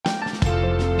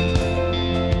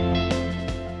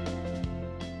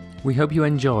We hope you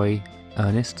enjoy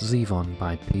Ernest Zevon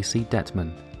by PC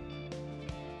Detman.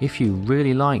 If you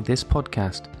really like this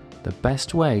podcast, the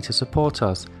best way to support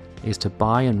us is to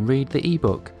buy and read the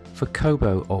ebook for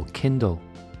Kobo or Kindle.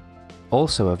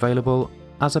 Also available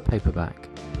as a paperback.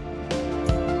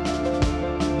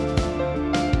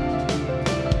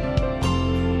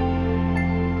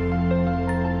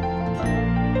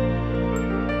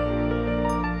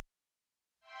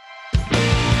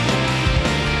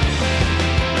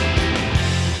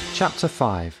 Chapter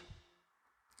 5.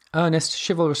 Ernest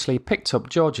chivalrously picked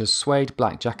up Georgia's suede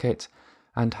black jacket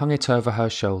and hung it over her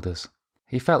shoulders.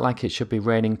 He felt like it should be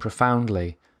raining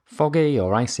profoundly, foggy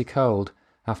or icy cold,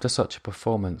 after such a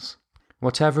performance.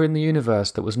 Whatever in the universe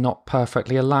that was not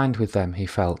perfectly aligned with them, he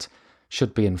felt,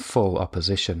 should be in full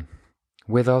opposition.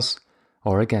 With us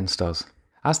or against us.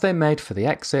 As they made for the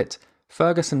exit,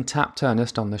 Ferguson tapped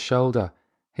Ernest on the shoulder.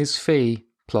 His fee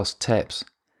plus tips.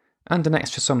 "And an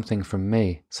extra something from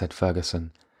me," said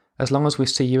Ferguson. "As long as we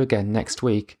see you again next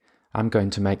week, I'm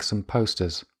going to make some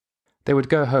posters." They would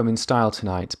go home in style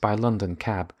tonight by London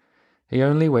cab. He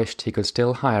only wished he could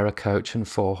still hire a coach and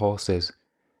 4 horses.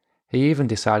 He even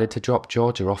decided to drop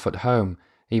Georgia off at home,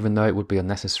 even though it would be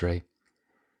unnecessary.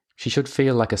 She should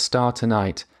feel like a star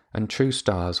tonight, and true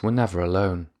stars were never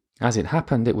alone. As it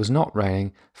happened, it was not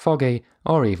raining, foggy,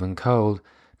 or even cold,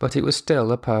 but it was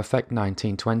still a perfect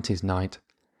 1920s night.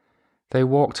 They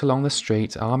walked along the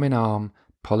street arm in arm,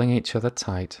 pulling each other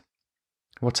tight.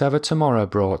 Whatever tomorrow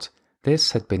brought,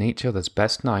 this had been each other's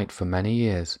best night for many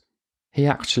years. He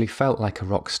actually felt like a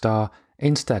rock star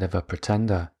instead of a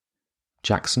pretender.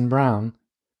 Jackson Browne?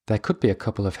 There could be a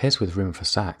couple of his with room for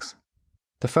sax.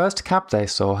 The first cab they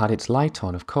saw had its light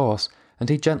on, of course, and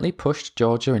he gently pushed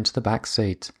Georgia into the back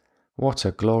seat. What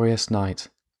a glorious night.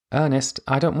 "Ernest,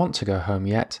 I don't want to go home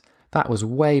yet. That was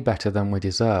way better than we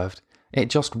deserved. It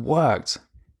just worked."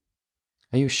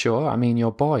 "Are you sure? I mean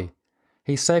your boy.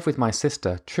 He's safe with my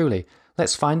sister, truly.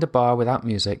 Let's find a bar without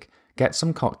music, get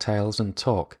some cocktails and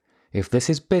talk. If this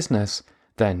is business,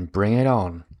 then bring it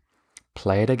on.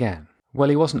 Play it again." Well,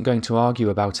 he wasn't going to argue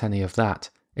about any of that.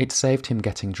 It saved him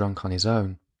getting drunk on his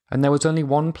own. And there was only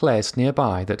one place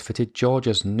nearby that fitted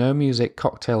Georgia's no-music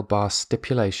cocktail bar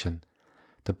stipulation.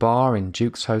 The bar in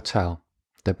Duke's Hotel.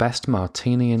 The best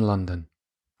martini in London.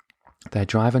 Their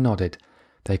driver nodded.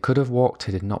 They could have walked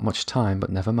it in not much time, but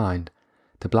never mind.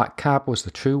 The black cab was the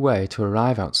true way to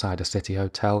arrive outside a city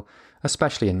hotel,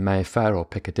 especially in Mayfair or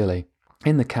Piccadilly.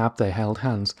 In the cab they held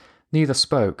hands. Neither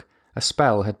spoke. A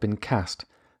spell had been cast.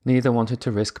 Neither wanted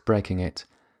to risk breaking it.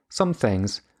 Some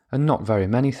things, and not very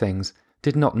many things,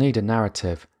 did not need a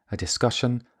narrative, a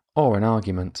discussion, or an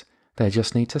argument. They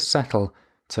just need to settle,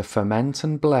 to ferment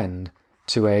and blend,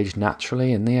 to age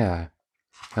naturally in the air.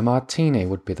 A martini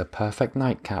would be the perfect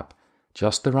nightcap.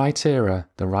 Just the right era,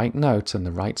 the right note, and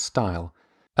the right style.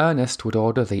 Ernest would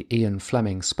order the Ian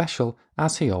Fleming special,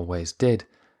 as he always did.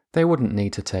 They wouldn't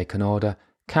need to take an order.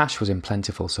 Cash was in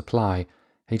plentiful supply.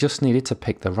 He just needed to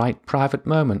pick the right private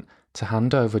moment to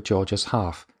hand over Georgia's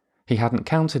half. He hadn't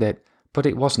counted it, but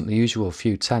it wasn't the usual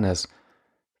few tenors.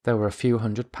 There were a few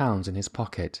 £100 in his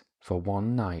pocket for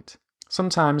one night.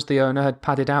 Sometimes the owner had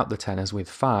padded out the tenors with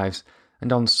 5s,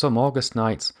 and on some August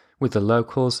nights, with the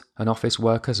locals and office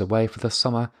workers away for the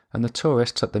summer and the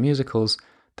tourists at the musicals,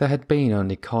 there had been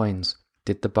only coins.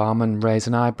 Did the barman raise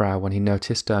an eyebrow when he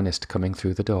noticed Ernest coming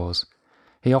through the doors?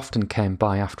 He often came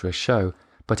by after a show,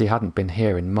 but he hadn't been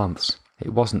here in months.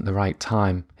 It wasn't the right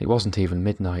time. It wasn't even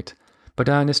midnight. But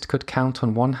Ernest could count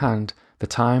on one hand the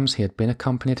times he had been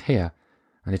accompanied here,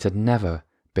 and it had never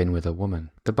been with a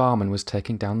woman. The barman was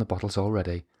taking down the bottles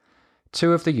already.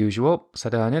 "2 of the usual,"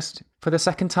 said Ernest. For the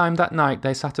second time that night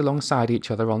they sat alongside each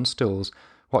other on stools,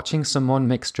 watching someone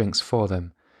mix drinks for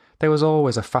them. There was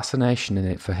always a fascination in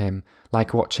it for him,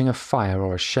 like watching a fire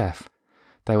or a chef.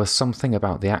 There was something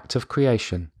about the act of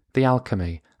creation, the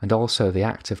alchemy, and also the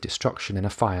act of destruction in a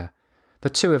fire. The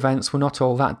 2 events were not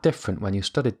all that different when you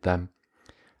studied them.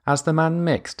 As the man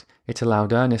mixed, it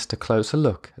allowed Ernest a closer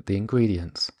look at the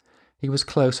ingredients. He was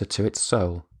closer to its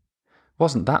soul.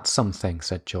 "Wasn't that something?"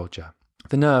 said Georgia.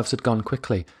 The nerves had gone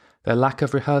quickly. Their lack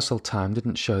of rehearsal time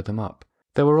didn't show them up.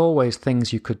 There were always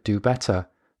things you could do better,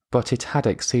 but it had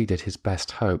exceeded his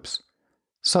best hopes.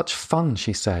 "Such fun,"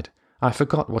 she said. "I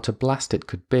forgot what a blast it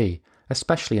could be,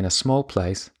 especially in a small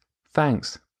place."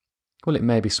 "Thanks." Well, it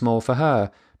may be small for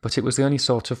her, but it was the only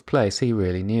sort of place he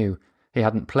really knew. He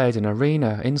hadn't played an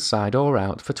arena, inside or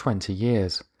out, for 20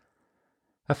 years.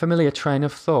 A familiar train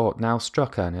of thought now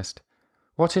struck Ernest.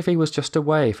 What if he was just a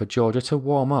way for Georgia to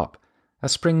warm up, a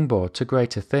springboard to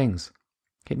greater things?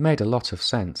 It made a lot of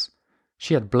sense.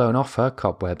 She had blown off her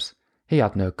cobwebs. He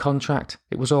had no contract,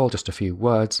 it was all just a few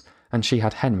words, and she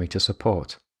had Henry to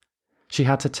support. She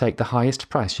had to take the highest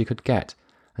price she could get,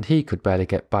 and he could barely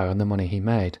get by on the money he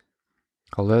made.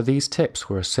 Although these tips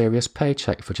were a serious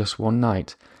paycheck for just one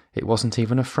night, it wasn't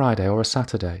even a Friday or a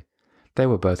Saturday. They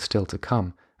were both still to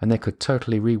come, and they could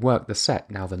totally rework the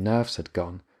set now the nerves had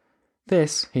gone.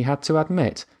 This, he had to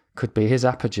admit, could be his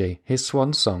apogee, his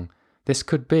swan song. This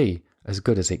could be as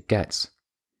good as it gets.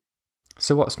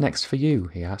 "So what's next for you?"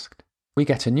 he asked. "We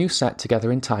get a new set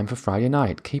together in time for Friday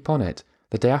night. Keep on it.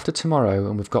 The day after tomorrow,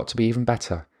 and we've got to be even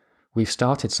better. We've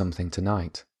started something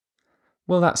tonight."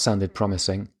 Well, that sounded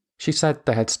promising. She said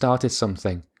they had started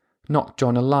something, not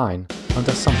drawn a line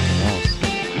under something else.